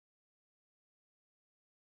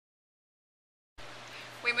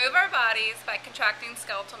We move our bodies by contracting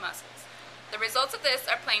skeletal muscles. The results of this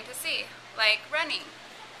are plain to see, like running.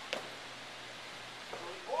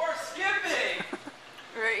 Or skipping!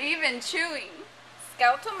 Or even chewing.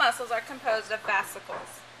 Skeletal muscles are composed of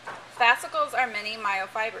fascicles. Fascicles are many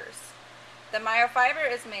myofibers. The myofiber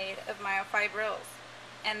is made of myofibrils,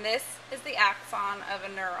 and this is the axon of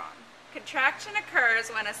a neuron. Contraction occurs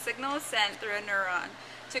when a signal is sent through a neuron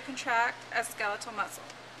to contract a skeletal muscle.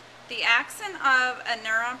 The axon of a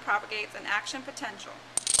neuron propagates an action potential.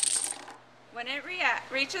 When it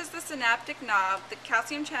reaches the synaptic knob, the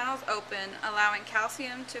calcium channels open, allowing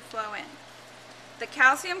calcium to flow in. The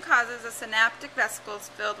calcium causes the synaptic vesicles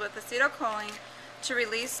filled with acetylcholine to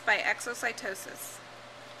release by exocytosis.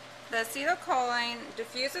 The acetylcholine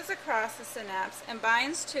diffuses across the synapse and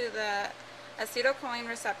binds to the acetylcholine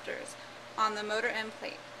receptors on the motor end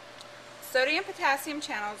plate. Sodium-potassium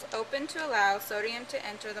channels open to allow sodium to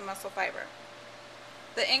enter the muscle fiber.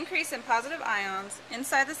 The increase in positive ions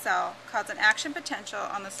inside the cell causes an action potential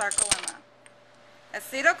on the sarcolemma.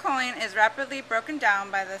 Acetylcholine is rapidly broken down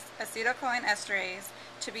by the acetylcholine esterase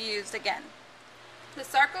to be used again. The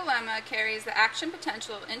sarcolemma carries the action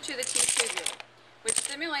potential into the T-tubule, which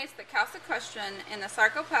stimulates the calsequestrin in the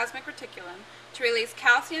sarcoplasmic reticulum to release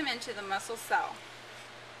calcium into the muscle cell.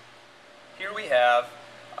 Here we have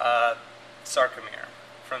a sarcomere,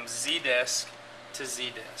 from Z-disc to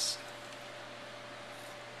Z-disc.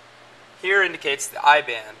 Here indicates the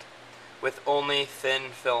I-band, with only thin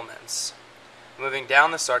filaments. Moving down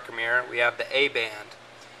the sarcomere, we have the A-band,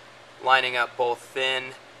 lining up both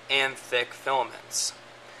thin and thick filaments.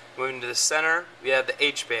 Moving to the center, we have the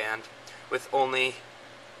H-band, with only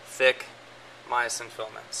thick myosin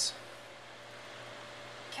filaments.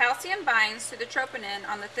 Calcium binds to the troponin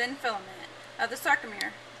on the thin filament of the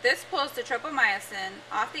sarcomere. This pulls the tropomyosin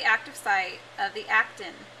off the active site of the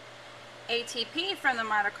actin. ATP from the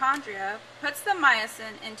mitochondria puts the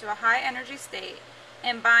myosin into a high energy state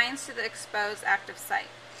and binds to the exposed active site.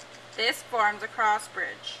 This forms a cross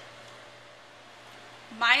bridge.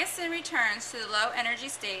 Myosin returns to the low energy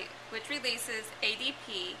state, which releases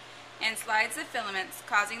ADP and slides the filaments,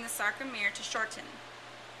 causing the sarcomere to shorten.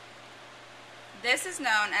 This is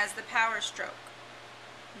known as the power stroke.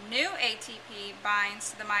 New ATP binds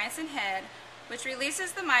to the myosin head, which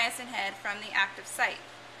releases the myosin head from the active site.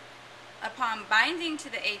 Upon binding to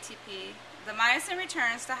the ATP, the myosin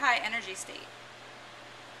returns to high energy state.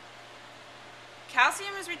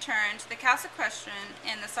 Calcium is returned to the calsequestrin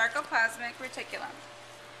in the sarcoplasmic reticulum.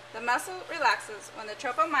 The muscle relaxes when the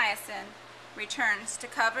tropomyosin returns to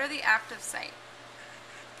cover the active site.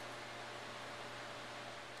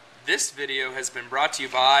 This video has been brought to you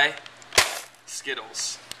by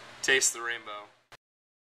Skittles. Taste the rainbow.